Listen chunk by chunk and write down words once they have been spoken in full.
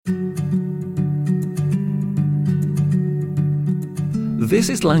This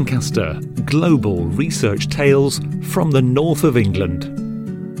is Lancaster, global research tales from the north of England.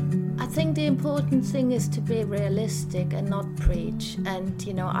 I think the important thing is to be realistic and not preach. And,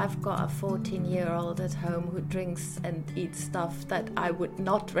 I've got a 14-year-old at home who drinks and eats stuff that I would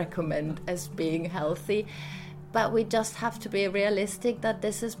not recommend as being healthy. But we just have to be realistic that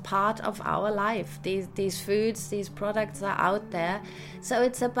this is part of our life. These foods, these products are out there. So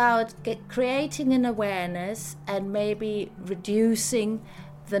it's about creating an awareness and maybe reducing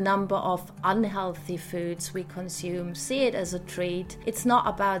the number of unhealthy foods we consume. See it as a treat. It's not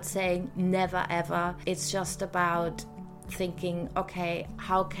about saying never ever. It's just about thinking, okay,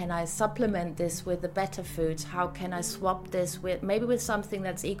 how can I supplement this with the better foods? How can I swap this with something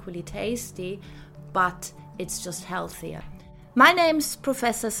that's equally tasty, but it's just healthier. My name's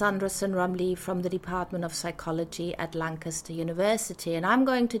Professor Sandra Sunramlee from the Department of Psychology at Lancaster University, and I'm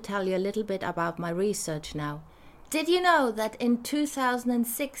going to tell you a little bit about my research now. Did you know that in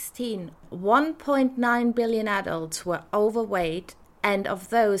 2016, 1.9 billion adults were overweight, and of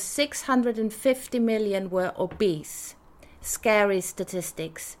those 650 million were obese? Scary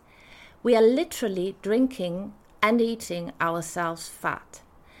statistics. We are literally drinking and eating ourselves fat.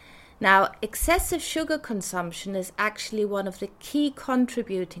 Now, excessive sugar consumption is actually one of the key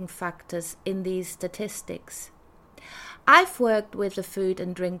contributing factors in these statistics. I've worked with the food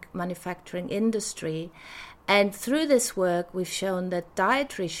and drink manufacturing industry, and through this work we've shown that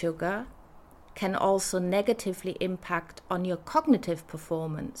dietary sugar can also negatively impact on your cognitive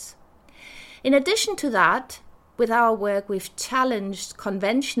performance. In addition to that, with our work, we've challenged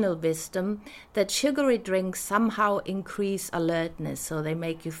conventional wisdom that sugary drinks somehow increase alertness, so they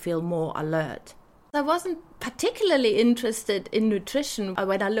make you feel more alert. I wasn't particularly interested in nutrition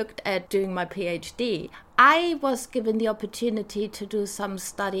when I looked at doing my PhD. I was given the opportunity to do some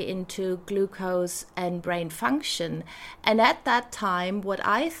study into glucose and brain function. And at that time, what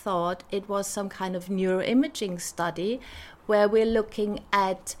I thought it was some kind of neuroimaging study where we're looking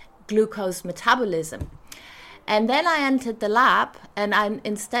at glucose metabolism. And then I entered the lab, and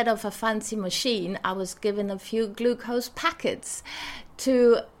instead of a fancy machine, I was given a few glucose packets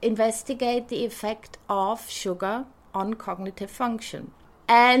to investigate the effect of sugar on cognitive function.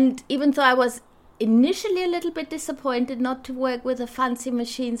 And even though I was initially a little bit disappointed not to work with the fancy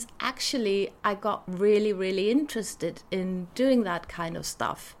machines, actually I got really, really interested in doing that kind of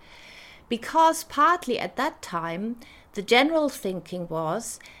stuff. Because partly at that time, the general thinking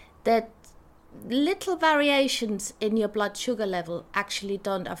was that little variations in your blood sugar level actually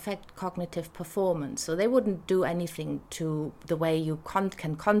don't affect cognitive performance. So they wouldn't do anything to the way you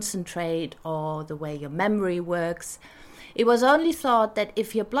can concentrate or the way your memory works. It was only thought that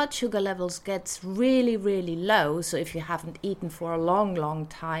if your blood sugar levels gets really, really low, so if you haven't eaten for a long, long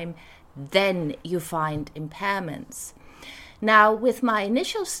time, then you find impairments. Now, with my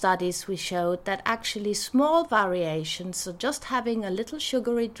initial studies, we showed that actually small variations, so just having a little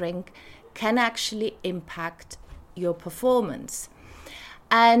sugary drink, can actually impact your performance.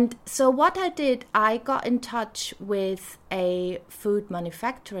 And so what I did, I got in touch with a food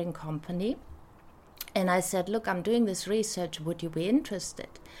manufacturing company, and I said, look, I'm doing this research, would you be interested?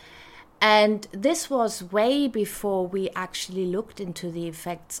 And this was way before we actually looked into the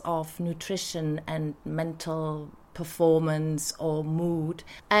effects of nutrition and mental performance or mood.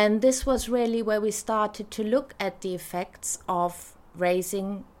 And this was really where we started to look at the effects of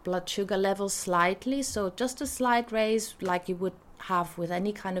raising blood sugar levels slightly, so just a slight raise like you would have with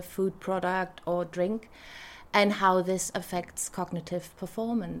any kind of food product or drink, and how this affects cognitive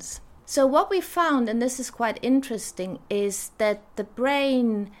performance. So what we found, and this is quite interesting, is that the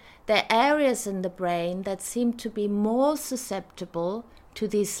brain, there are areas in the brain that seem to be more susceptible to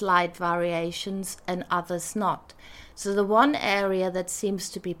these slight variations and others not. So the one area that seems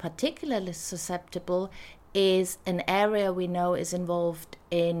to be particularly susceptible is an area we know is involved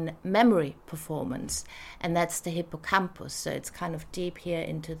in memory performance, and that's the hippocampus. So it's kind of deep here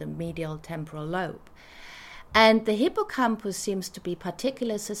into the medial temporal lobe. And the hippocampus seems to be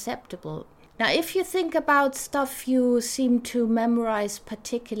particularly susceptible. Now, if you think about stuff you seem to memorize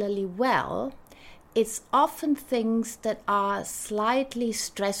particularly well, it's often things that are slightly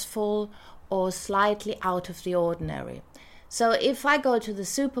stressful or slightly out of the ordinary. So if I go to the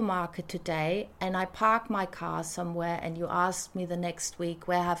supermarket today and I park my car somewhere and you ask me the next week,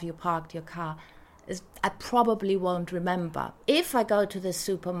 where have you parked your car? I probably won't remember. If I go to the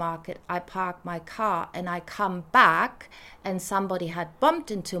supermarket, I park my car and I come back and somebody had bumped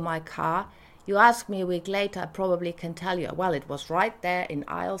into my car, you ask me a week later, I probably can tell you, well, it was right there in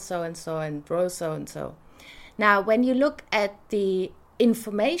aisle so-and-so and row so-and-so. Now, when you look at the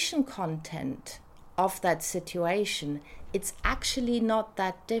information content of that situation, it's actually not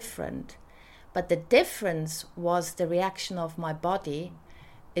that different. But the difference was the reaction of my body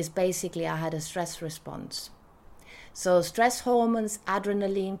is basically I had a stress response. So stress hormones,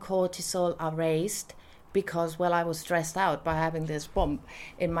 adrenaline, cortisol are raised because, well, I was stressed out by having this bump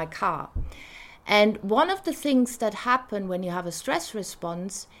in my car. And one of the things that happen when you have a stress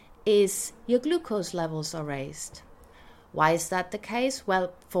response is your glucose levels are raised. Why is that the case?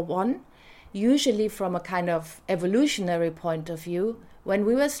 Well, for one, usually from a kind of evolutionary point of view, when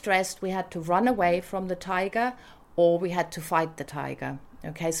we were stressed, we had to run away from the tiger or we had to fight the tiger.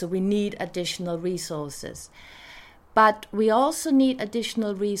 Okay, so we need additional resources. But we also need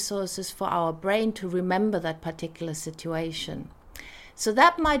additional resources for our brain to remember that particular situation. So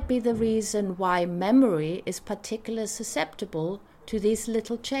that might be the reason why memory is particularly susceptible to these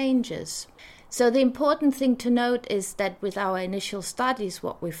little changes. So the important thing to note is that with our initial studies,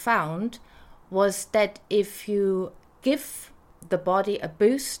 what we found was that if you give the body a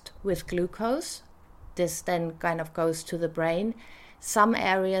boost with glucose, this then kind of goes to the brain, some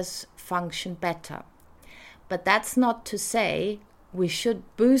areas function better. But that's not to say we should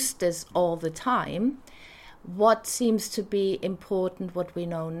boost this all the time. What seems to be important, what we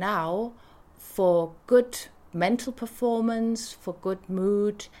know now, for good mental performance, for good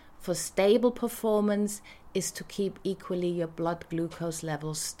mood, for stable performance, is to keep equally your blood glucose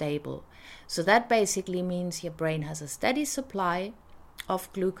levels stable. So that basically means your brain has a steady supply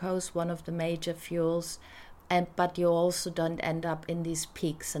of glucose, one of the major fuels, but you also don't end up in these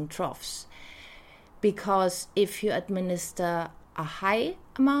peaks and troughs. Because if you administer a high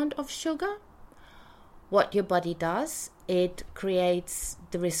amount of sugar, what your body does, it creates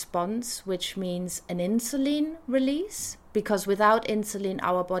the response, which means an insulin release, because without insulin,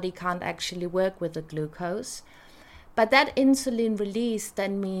 our body can't actually work with the glucose. But that insulin release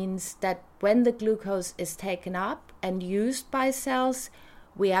then means that when the glucose is taken up and used by cells,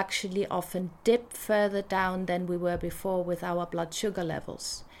 we actually often dip further down than we were before with our blood sugar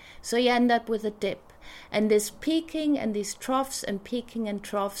levels. So you end up with a dip. And this peaking and these troughs and peaking and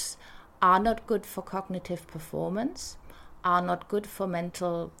troughs are not good for cognitive performance, are not good for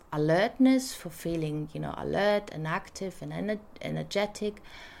mental alertness, for feeling, alert and active and energetic,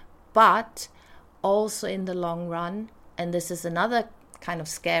 but also in the long run, and this is another kind of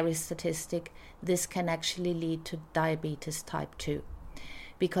scary statistic, this can actually lead to diabetes type 2.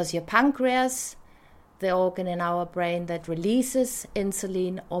 Because your pancreas, the organ in our brain that releases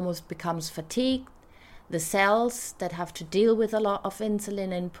insulin, almost becomes fatigued. The cells that have to deal with a lot of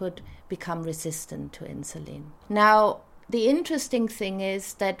insulin input become resistant to insulin. Now, the interesting thing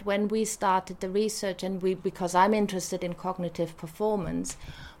is that when we started the research, and because I'm interested in cognitive performance,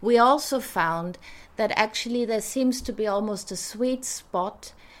 we also found that actually there seems to be almost a sweet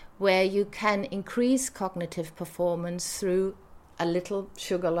spot where you can increase cognitive performance through a little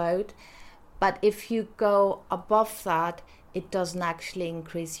sugar load. But if you go above that, it doesn't actually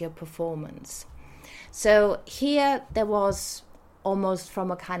increase your performance. So here there was almost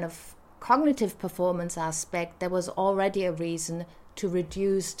from a kind of cognitive performance aspect, there was already a reason to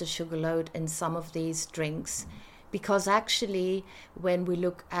reduce the sugar load in some of these drinks. Because actually, when we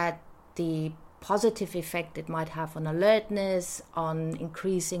look at the positive effect it might have on alertness, on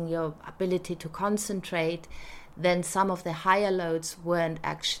increasing your ability to concentrate, then some of the higher loads weren't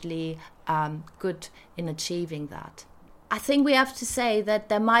actually good in achieving that. I think we have to say that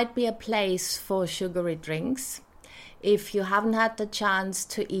there might be a place for sugary drinks if you haven't had the chance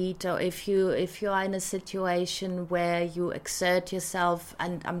to eat, or if you are in a situation where you exert yourself,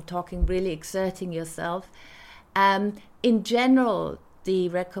 and I'm talking really exerting yourself. In general, the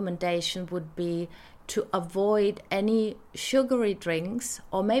recommendation would be to avoid any sugary drinks,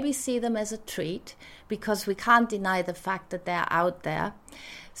 or maybe see them as a treat, because we can't deny the fact that they're out there.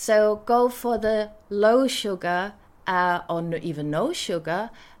 So go for the low sugar or even no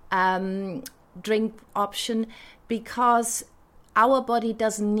sugar drink option, because our body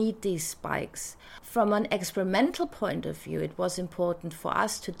doesn't need these spikes. From an experimental point of view, it was important for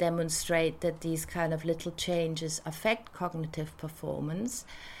us to demonstrate that these kind of little changes affect cognitive performance.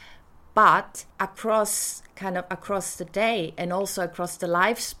 But across the day and also across the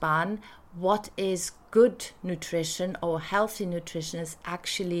lifespan, what is good nutrition or healthy nutrition is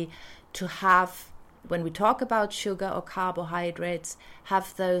actually to have, when we talk about sugar or carbohydrates,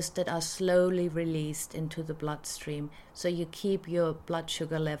 have those that are slowly released into the bloodstream. So you keep your blood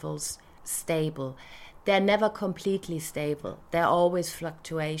sugar levels stable. They're never completely stable. There are always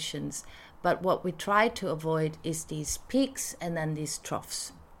fluctuations. But what we try to avoid is these peaks and then these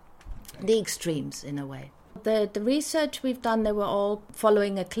troughs, the extremes in a way. The research we've done, they were all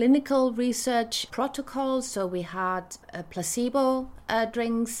following a clinical research protocol. So we had placebo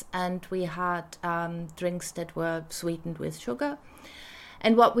drinks, and we had drinks that were sweetened with sugar.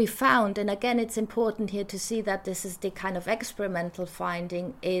 And what we found, and again, it's important here to see that this is the kind of experimental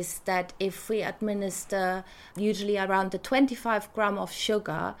finding, is that if we administer usually around the 25 gram of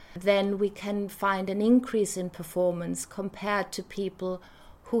sugar, then we can find an increase in performance compared to people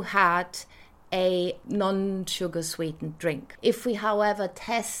who had a non-sugar sweetened drink. If we, however,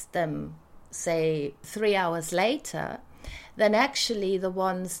 test them, say, 3 hours later, then actually the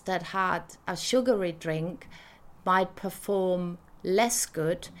ones that had a sugary drink might perform less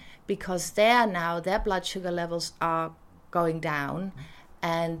good, because their blood sugar levels are going down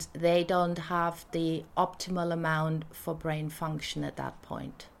and they don't have the optimal amount for brain function at that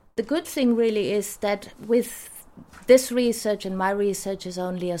point. The good thing really is that with this research, and my research is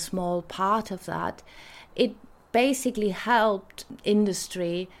only a small part of that, it basically helped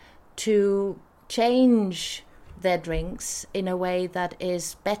industry to change their drinks in a way that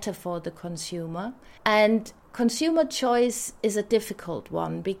is better for the consumer. And consumer choice is a difficult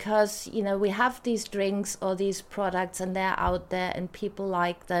one because, we have these drinks or these products and they're out there and people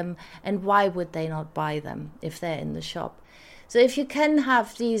like them, and why would they not buy them if they're in the shop? So if you can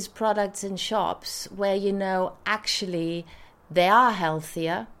have these products in shops where actually they are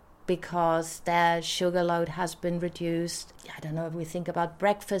healthier because their sugar load has been reduced. I don't know if we think about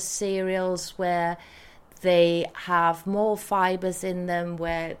breakfast cereals where they have more fibers in them,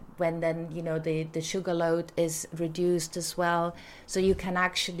 when then the sugar load is reduced as well. So you can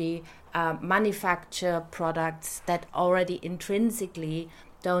actually manufacture products that already intrinsically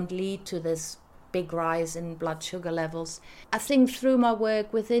don't lead to this big rise in blood sugar levels. I think through my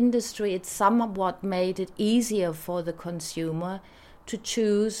work with industry, it's somewhat made it easier for the consumer to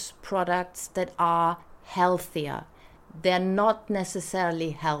choose products that are healthier. They're not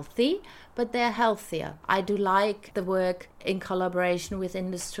necessarily healthy, but they're healthier. I do like the work in collaboration with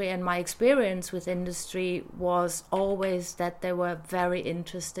industry, and my experience with industry was always that they were very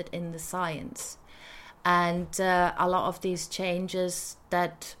interested in the science. And a lot of these changes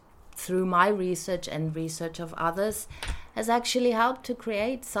that through my research and research of others has actually helped to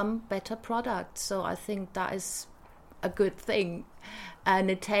create some better products. So I think that is a good thing. And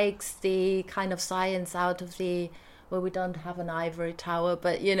it takes the kind of science out of we don't have an ivory tower,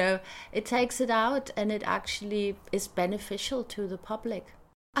 but it takes it out, and it actually is beneficial to the public.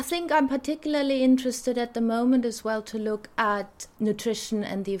 I think I'm particularly interested at the moment as well to look at nutrition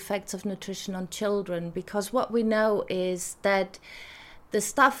and the effects of nutrition on children, because what we know is that the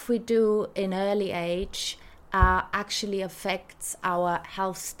stuff we do in early age actually affects our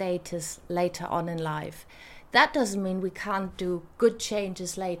health status later on in life. That doesn't mean we can't do good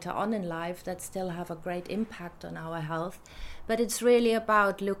changes later on in life that still have a great impact on our health, but it's really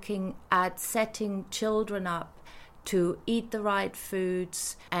about looking at setting children up to eat the right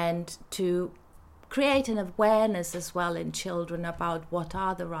foods and to create an awareness as well in children about what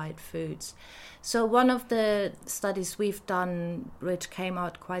are the right foods. So one of the studies we've done, which came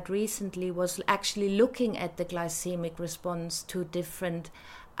out quite recently, was actually looking at the glycemic response to different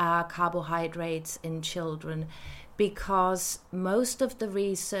carbohydrates in children, because most of the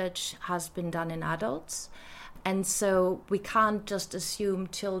research has been done in adults, and so we can't just assume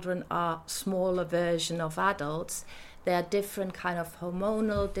children are a smaller version of adults. There are different kind of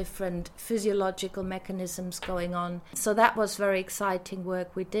hormonal, different physiological mechanisms going on. So that was very exciting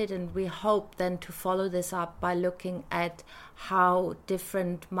work we did, and we hope then to follow this up by looking at how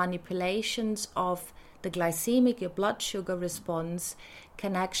different manipulations of the glycemic, your blood sugar response,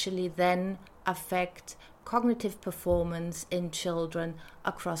 can actually then affect cognitive performance in children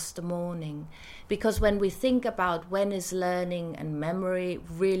across the morning. Because when we think about when is learning and memory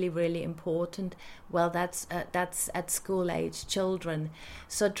really, really important, well, that's at school age children.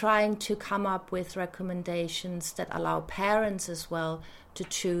 So trying to come up with recommendations that allow parents as well to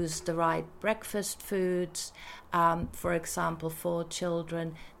choose the right breakfast foods, for example, for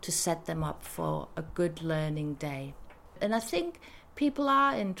children, to set them up for a good learning day. And I think people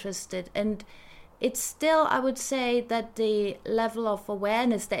are interested, and it's still, I would say, that the level of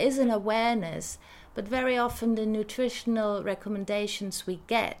awareness, there is an awareness, but very often the nutritional recommendations we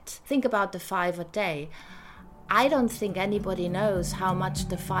get, think about the 5 a day. I don't think anybody knows how much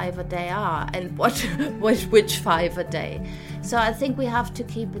the 5 a day are and which 5 a day. So I think we have to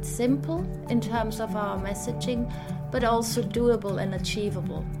keep it simple in terms of our messaging, but also doable and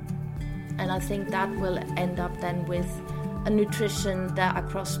achievable. And I think that will end up then with a nutrition that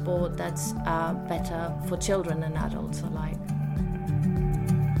across board that's better for children and adults alike.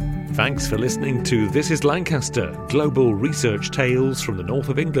 Thanks for listening to This is Lancaster, Global Research Tales from the North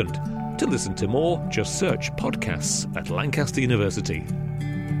of England. To listen to more, just search podcasts at Lancaster University.